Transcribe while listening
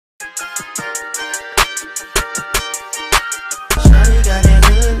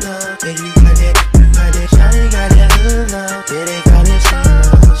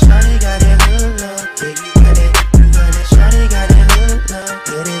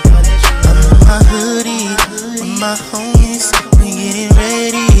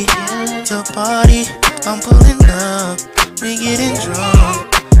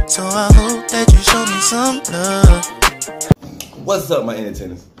What's up, my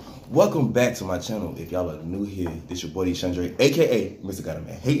entertainers? Welcome back to my channel. If y'all are new here, this your boy Chandre, aka Mr. Got a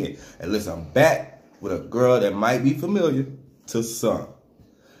Man Hating. And listen, I'm back with a girl that might be familiar to some.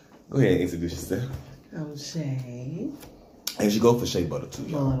 Go ahead and introduce yourself. I'm Shay. And you go for Shea Butter too,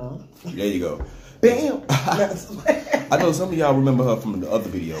 y'all. There you go. Bam! I know some of y'all remember her from the other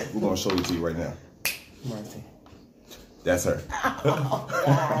video. We're gonna show it to you right now. Marcy. That's her.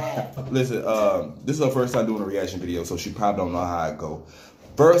 Listen, this is her first time doing a reaction video, so she probably don't know how it go.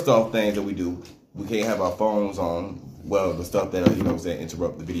 First off, things that we do, we can't have our phones on. Well, the stuff that, you know what I'm saying,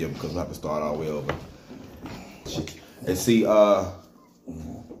 interrupt the video because we have to start all the way over. And see,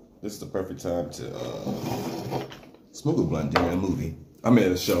 this is the perfect time to smoke a blunt during a movie. I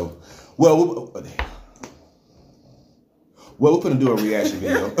mean, a show. Well, we're gonna do a reaction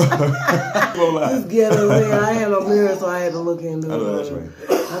video. Just get away. I had no mirror, so I had to look into it. I know that's right.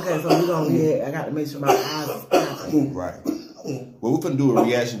 Okay, so we're gonna react. I got to make sure my eyes are stopping. Right. Well, we're gonna do a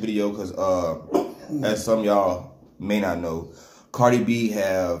reaction video because, as some of y'all may not know, Cardi B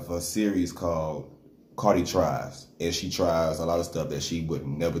have a series called Cardi Tries, and she tries a lot of stuff that she would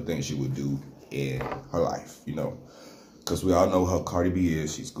never think she would do in her life, you know. Because we all know how Cardi B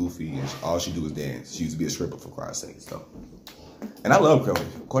is. She's goofy, and all she do is dance. She used to be a stripper, for Christ's sake, so. And I love Cardi.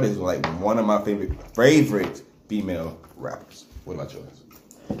 Cardi is like one of my favorite female rappers. What about yours?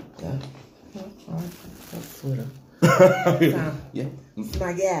 Yeah. That's Twitter. Yeah. It's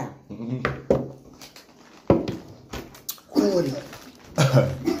my gal. 40.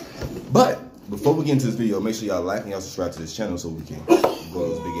 But before we get into this video, make sure y'all like and y'all subscribe to this channel so we can grow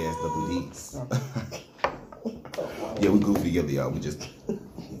those big ass double D's. Yeah, we goofy together, y'all. We just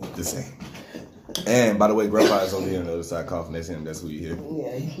the same. And by the way, Grandpa is over here on the other side coughing. That's him. That's who you hear.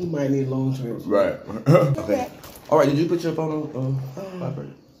 Yeah, he might need long trips. Right. Okay. All right. Did you put your phone on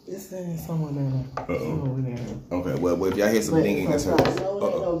vibrate? It's saying someone there. Over there. Okay. Well, if y'all hear some dinging, that's her. No, it ain't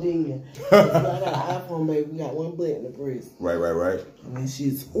no dinging. I got an iPhone, baby. We got one button to press. Right. And then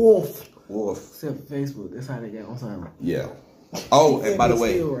she's off. Off. Except for Facebook. That's how they get on silent. Yeah. Oh, and by the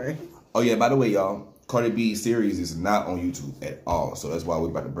way. Still, right? Oh yeah. By the way, y'all. Cardi B series is not on YouTube at all, so that's why we're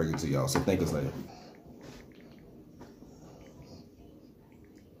about to bring it to y'all. So thank us later.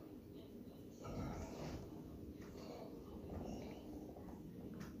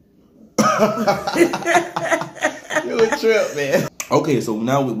 You a trip, man. Okay, so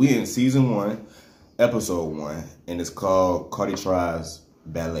now we in season 1, episode 1, and it's called Cardi Tries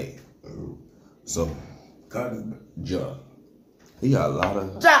Ballet. So, Cardi jump. He got a lot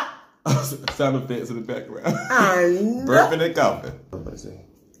of sound effects in the background. Burping and coughing. What about to say?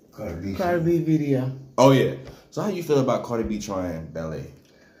 Cardi B video. Oh yeah. So how you feel about Cardi B trying ballet?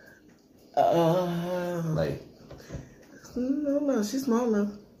 Like, no, she's small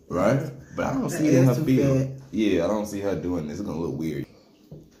enough. Right? But I don't see it in her field. Yeah, I don't see her doing this. It's gonna look weird.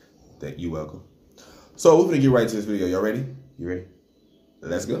 Thank you, welcome. So we're gonna get right to this video. Y'all ready? You ready?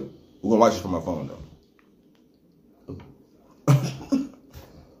 Let's go. We're gonna watch it from my phone though.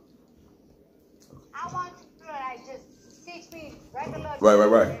 I want you to like just teach me regular. Right.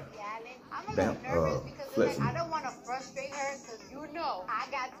 I'm a little nervous because like, I don't want to frustrate her because you know I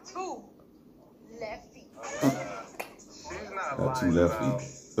got 2 left feet. She's not 2 left feet.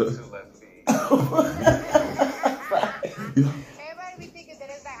 2 left feet. Everybody be thinking that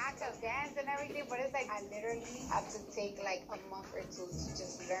it's like I can dance and everything, but it's like I literally have to take like a month or 2 to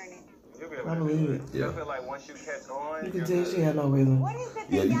just learn it. I believe it. Yeah. Feel like once you catch on, You can tell she had no rhythm. What is it?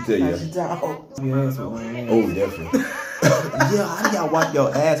 Yeah, you can tell you. Oh, definitely. Yeah, how do y'all wipe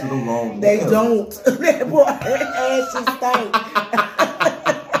your ass with them long They nails? don't. That boy ass just stank. Like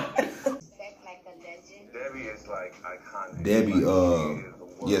a legend. Debbie is like iconic. Debbie,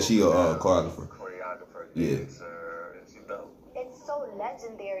 yeah, she a choreographer. Yeah. Dancer, and she's dope. It's so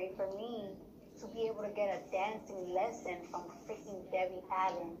legendary for me to be able to get a dancing lesson from freaking Debbie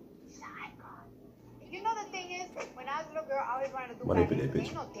Allen. She's an icon. You know the thing is, when I was a little girl, I always wanted to do Why they ballet. put that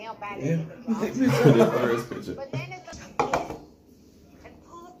Ain't no damn ballet Yeah. in the job. First picture. But then it's like, And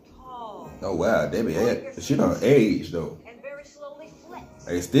pull up tall. Oh wow, Debbie, she done aged though. And very slowly flex.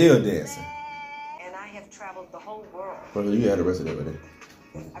 They still dancing. And I have traveled the whole world. Brother, you had the rest of that right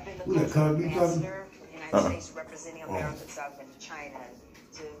I've been the cultural ambassador for the United States, representing Americans out in China,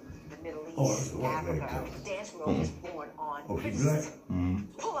 to the Middle East, Africa. The dance world was born on criticism.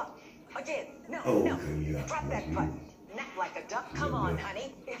 Pull up. Again. No. Drop that butt. Not like a duck. Come on,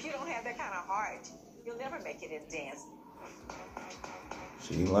 honey. If you don't have that kind of heart, you'll never make it in dance.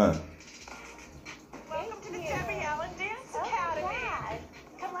 She ain't lying. Welcome to the Debbie Allen Dance Academy. yeah.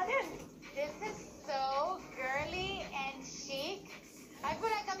 Come on in. This is so girly and chic. I feel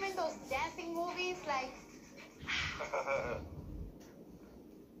like I'm in those dancing movies, like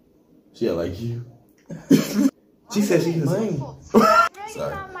Yeah, like you. She said she was.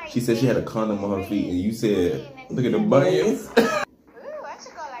 Sorry. She said she had a condom on her feet, and you said, "Look at the buttons." Ooh, I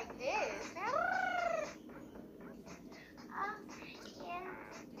should go like this. Yeah.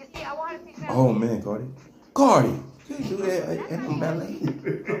 You see, I want to see. Oh man, Cardi. Cardi. You do that at the ballet.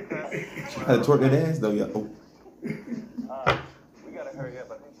 She had to twerk that ass though, y'all. Oh. We gotta hurry up.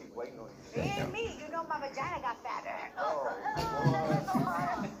 I think she's waiting on you. And me, you know my vagina got fatter.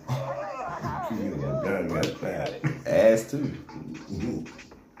 Got fat. Ass too.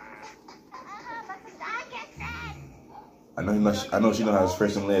 I know she know how to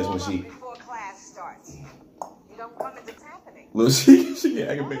stretch them legs when she. Before class starts. You don't want it, it's happening. Look, she get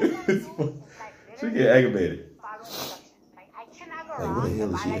aggravated. She get aggravated. Follow instructions. Like, I cannot go Like, wrong. what the hell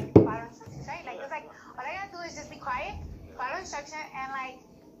is if she I at? like follow instructions, right? Like, it's like, all I gotta do is just be quiet, follow instruction, and like,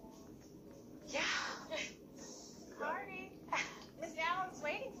 yeah. Cardi. Miss Allen's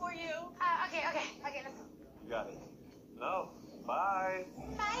waiting for you. Okay, let's go. You got it. No. Bye.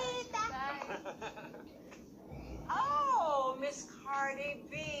 Bye. Oh, Miss Cardi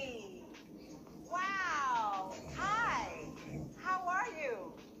B. Wow. Hi. How are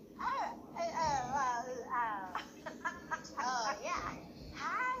you? Yeah.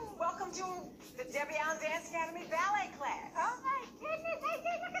 Hi. Welcome to the Debbie Allen Dance Academy ballet class. Oh my goodness, I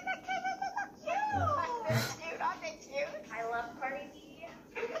did. Look at that kid. That's so cute. Aren't they cute? I love Cardi B.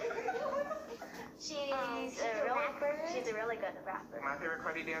 She's a really good rapper. My favorite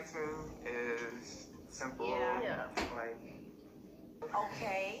Cardi dance move is simple. Yeah. Like,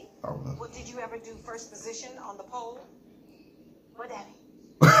 Okay. I don't know. Well, did you ever do first position on the pole? What that mean?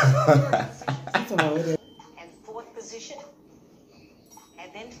 That's all it is. And fourth position?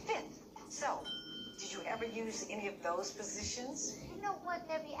 And then fifth. So, did you ever use any of those positions? You know what,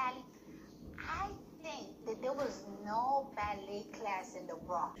 Debbie Allen? I think that there was no ballet class in the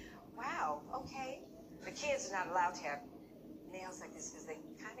Bronx. Wow, okay. The kids are not allowed to have nails like this because they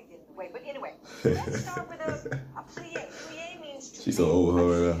kind of get in the way. But anyway, let's start with a plie. Plie means to She's so old, her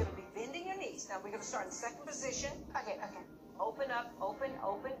right You're now. going to be bending your knees. Now we're going to start in the second position. Okay. Open up, open.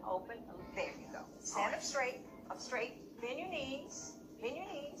 There you go. Stand up straight, Bend your knees,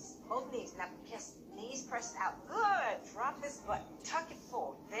 both knees. Now, yes, knees pressed out. Good. Drop this butt. Tuck it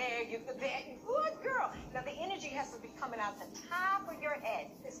forward. There you go. There. Good girl. Now, the energy has to be coming out the top of your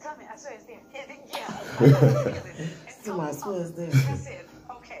head. It's coming. I swear it's there. Yeah. Somebody swear it's there. That's it.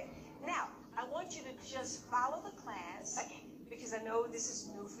 Okay. Now, I want you to just follow the class. Okay. Because I know this is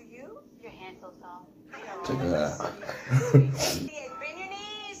new for you. Your hand's so soft. Check it out. Bend your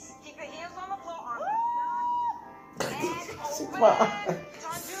knees. Keep your heels on the floor. Arms and open.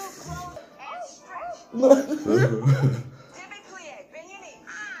 Tendu, close, and stretch. Demi plie. Bend your knees.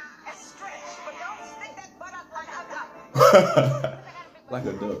 And stretch. But don't stick that butt up like a duck. Like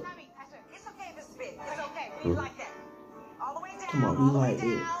a duck. It's okay if it's big. It's okay. We like that. All the way down. Come on, we all the way like it.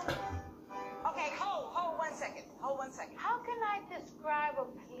 down. Okay, hold 1 second. Hold 1 second. How can I describe a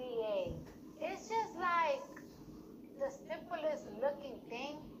plie? It's just like the simplest looking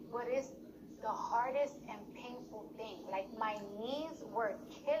thing, but it's the hardest and painful thing. Like, my knees were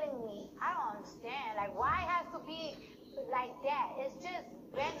killing me. I don't understand. Like, why it has to be like that? It's just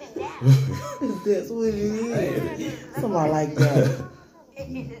bending down. That's what it is. Somebody like that. It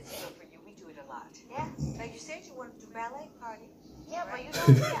is good for you. We do it a lot. Yeah. Now, you said you wanted to do ballet, Cardi. Yeah, but you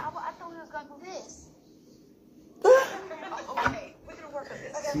know, I thought we was going to do this. Okay, we're going to work on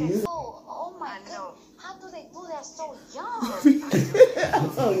this. See? Oh my I know. God. How do they do that so young?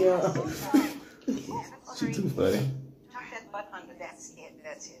 Oh, yeah. She too funny. Tuck that butt under. That's it.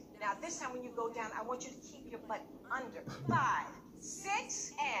 Now, this time when you go down, I want you to keep your butt under. 5,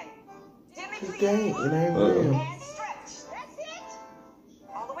 6, and demi It plie. ain't real. And stretch. That's it.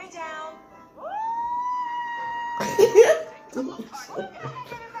 All the way down. Come on, Cardi.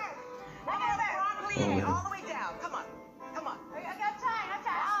 Plie, all the way down. Come on. I got time.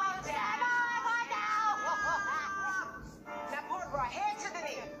 Now, Portbra, head to the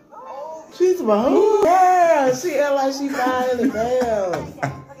knee. Oh, She's about, oh, yeah. She act like she fine in the bell. Oh,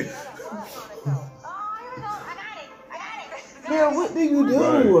 here we go. I got it. Girl, what do you do?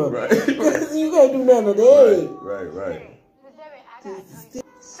 Right. You can't do none of that. Right.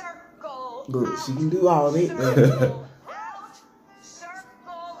 circle. Look, she can do all that.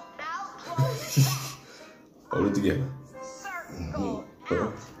 Circle out, close. Hold it together. Circle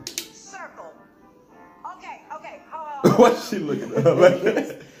out. Circle. Okay. Hold on. Why's she looking at her like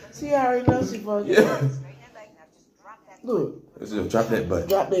that? She already knows she fucking. Yeah. Straighten that leg. Now just drop that. Look, Let's just drop that butt.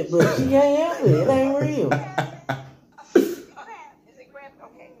 drop that butt. She can't help it. It ain't real. Is it cramped?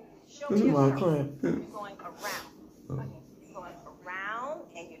 Okay. Show me Come your on, circle. cramp. You're going around. Okay. You're going around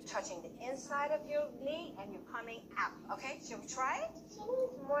and you're touching the inside of your knee and you're coming out. Okay, should we try it? She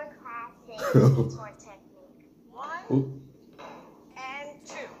needs more classes. She needs more technique. 1 and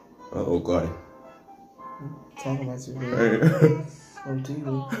 2. Uh-oh, Cardi. Talking about you. On TV.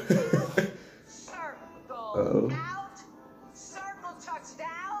 Circle out. Circle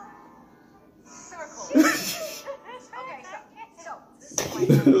touchdown. Circle. Okay, so this is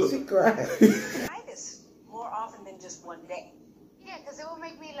why She cried. try this more often than just one day. Yeah, because it will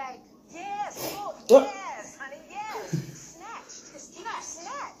make me like, Yes, oh, What? yes, honey, yes. Snatched. His teeth are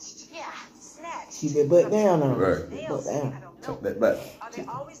snatched. yeah. Snatched. Keep that butt down on her. Right. Nails, Butt I down. don't know. Tuck that back. Are they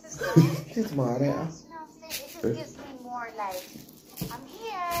always this long? She's smart out. You know what I'm saying? It just gives me more like, I'm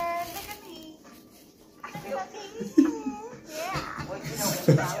here, look at me. Look at me. Yeah. Well, you know,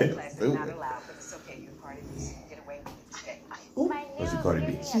 in ballet class, it's not allowed, but it's okay. You're part of this. Get away with it today. My What's nails Cardi give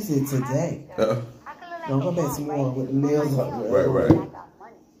B? me She said today. I Uh-oh. could look like Don't go a back mom, tomorrow right? with the nails up. Right, right. I got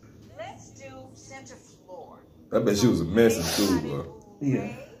money. Let's do center floor. I bet she was a mess in school, bro.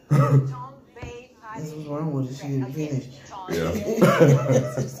 Yeah. That's That's what's wrong with her. She didn't finish. Yeah.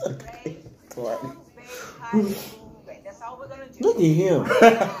 That's all we're gonna do. Look at him.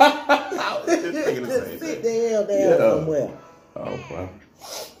 Just thinking the same Sit thing. the hell down Yeah. somewhere. Oh, wow.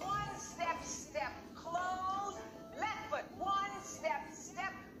 1 step, close. Left foot. 1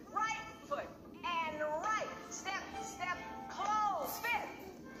 step, right foot. And right. Step, close. Spin.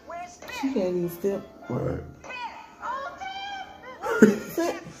 Where's She spin? can't even step. Right. Spin. Oh, damn.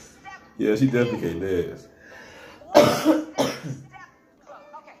 Step, Yeah, she definitely can't dance. 1 step, close.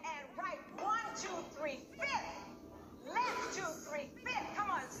 Okay, and right. 1, 2, 3, spin. Left, 2, 3, spin. Come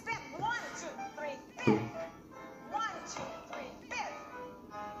on, step. 1, 2, 3, spin. 1, 2, 3, spin.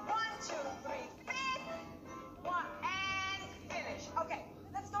 1, 2, 3, spin. 1 and finish. Okay,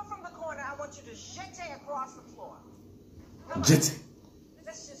 let's go from the corner. I want you to jete across the floor. Come on. Jitty.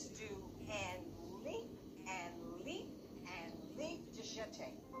 Let's just do and leap and leap and leap. Just jete.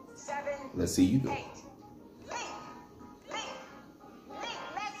 7. Let's see you do 8. it. Leap, leap, leap.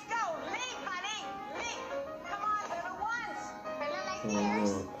 Let's go. Leap, honey. Leap. Come on, little ones. They look like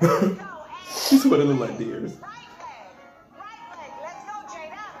deers. Let's go. She's what it look like deers. Right leg. Let's go,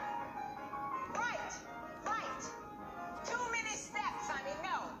 Jada. Right. 2 minute steps, honey.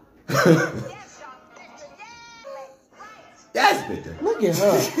 No. Yes, young Victor. Yes. Right. Yes, Victor. Look at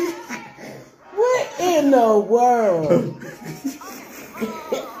her. What in the world?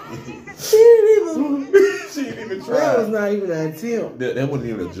 She didn't even. She didn't even That was try. not even an attempt. That wasn't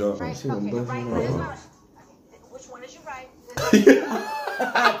even a jump. She was busting Right. her. Which one is your right?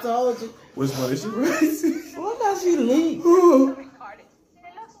 I told you. Which one is she? Well, I thought she leaked. Cardi.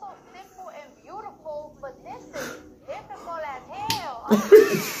 They look so simple and beautiful, but this is difficult as hell.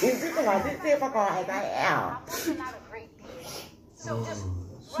 This difficult as I am. I'm also not a great deer. So just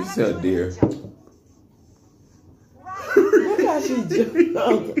She run up said to it deer. and jump. Right. Look how she jumped.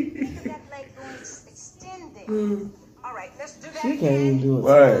 Look at that leg going extending. All right, let's do that She again. can't even do it.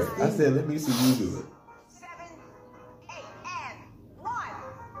 Right. I said, let me see you do it. 7, 8, and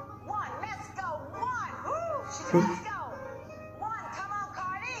 1. Let's go. 1. Woo. She said, let's go. 1. Come on,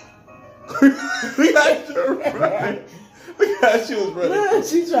 Cardi. Look how she was running. Look how she was running. Look,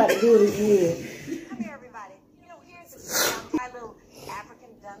 she tried to do it again. Come here, everybody. You know, here's my little African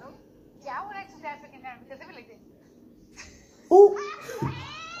denim. Yeah, I would like to do African hair because they be like this. Ooh.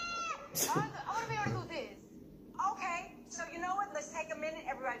 I want to be able to do this. Okay, so you know what? Let's take a minute.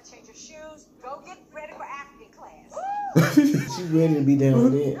 Everybody change your shoes. Go get ready for African class. She ready to be down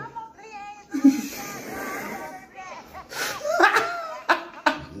with it. No more plies.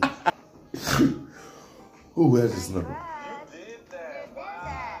 Ooh, that's just number. Did that.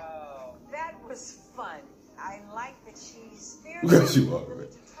 Wow. That was fun. I like that she's Look at you willing already.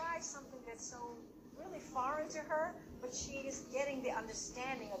 to try something that's so really foreign to her, but she is getting the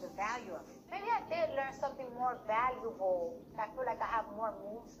understanding of the value of it. Maybe I did learn something more valuable. I feel like I have more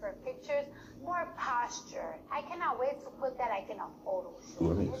moves for pictures, more posture. I cannot wait to put that like in a photo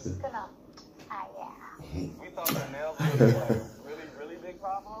Well, shoot. makes It's sense. gonna, yeah. We thought her nails was like a really big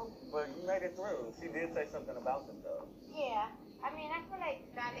problem, but you made it through. She did say something about them, though. Yeah. I mean, I feel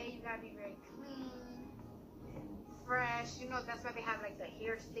like ballet, you gotta be very clean, fresh. You know, that's why they have like the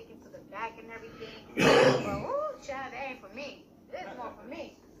hair sticking to the back and everything. But, ooh, child, that ain't for me. This is more for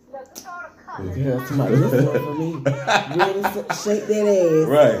me. Look at all the colors. Yeah, somebody listen for me. Really shake that ass.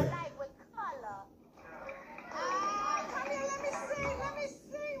 Right. Like with color. Come here, let me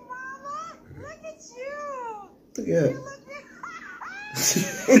see, mama. Look at you. Look You at look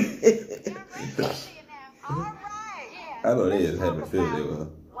All all right. Yeah. I know they Let's just talk having a field day about with her.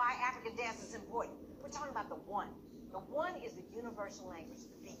 why African dance is important. We're talking about the one. The one is the universal language. Where's the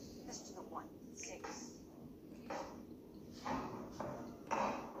beat? Listen to the 1, 6.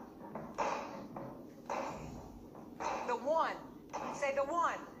 The 1. Say the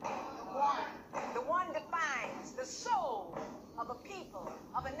 1. The 1. The 1 defines the soul of a people,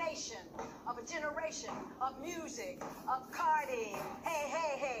 of a nation, of a generation, of music, of Cardi. Hey,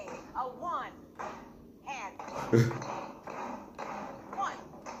 hey, hey. A 1. And 1.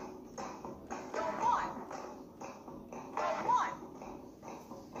 The 1. The 1.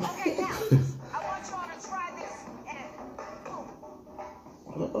 Okay, now, I want you all to try this and boom.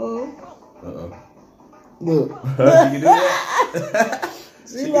 Uh-oh. Boom. Look. She can do that.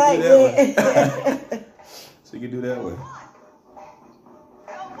 She like that. She can do that way.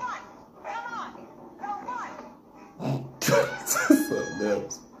 The 1. Come on. The 1. Something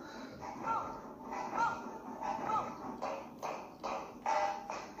else.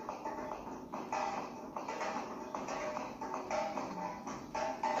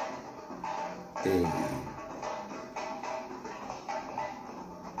 Hey.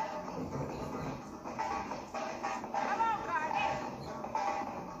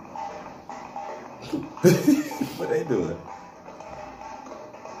 What they doing?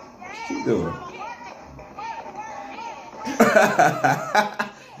 What she doing?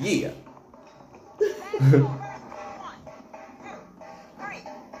 Yeah.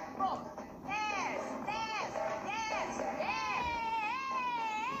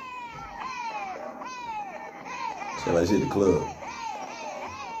 Shall I hit the club?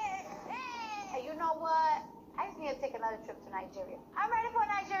 Hey, you know what? I just need to take another trip to Nigeria. I'm ready for a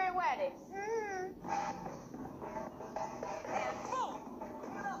Nigerian wedding.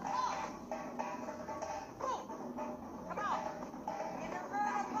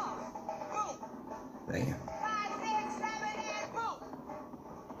 Damn. 5, 6, 7, and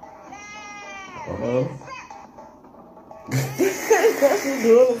boom. That's what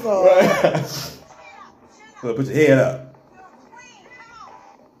doing it for. Right. Well, put your head up.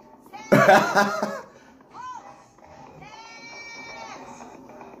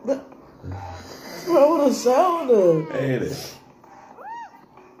 Throw the shoulder. Ain't it?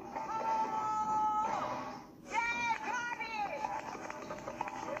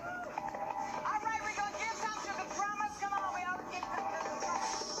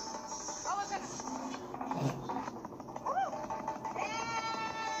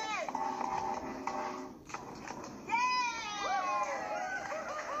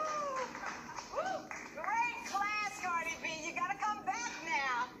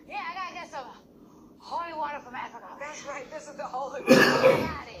 Holy water from Africa. That's right, this is the holy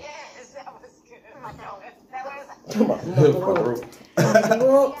Yes, that was good. I know it. That was Come on.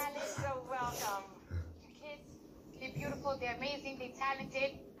 so welcome. Kids, they're beautiful, they're amazing, they're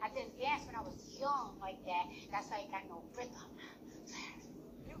talented. I didn't dance when I was young like that. That's why I got no rhythm.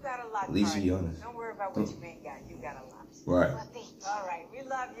 You got a lot. At least Cardi. you honest. Don't worry about what you ain't got. You got a lot. Right. Well, thank you. All right, we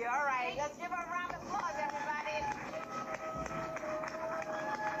love you. All right, let's give her a round of applause, everybody.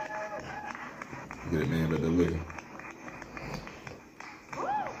 Get it, man, but the liquor.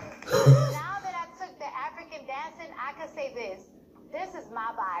 Now that I took the African dancing, I can say this. This is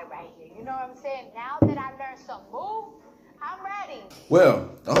my vibe right here. You know what I'm saying? Now that I learned some moves, I'm ready.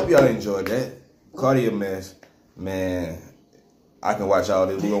 Well, I hope y'all enjoyed that. Cardi a mess. Man, I can watch all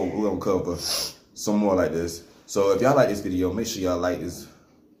this. We're gonna cover some more like this. So if y'all like this video, make sure y'all like this.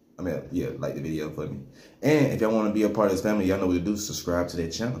 Like the video for me. And if y'all want to be a part of this family, y'all know what to do. Subscribe to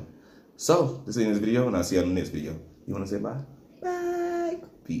that channel. So, this is this video, and I'll see you on the next video. You want to say bye? Bye.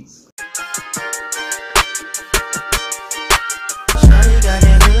 Peace. Shawty got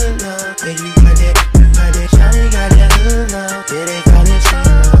that good love, baby, you got that. Shawty got that good love, yeah, they call it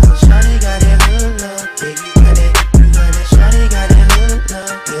love. Shawty got that good love, baby, you got that. Shawty got that good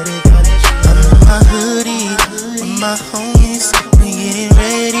love, yeah, they call it love. I'm in my hoodie, with my home.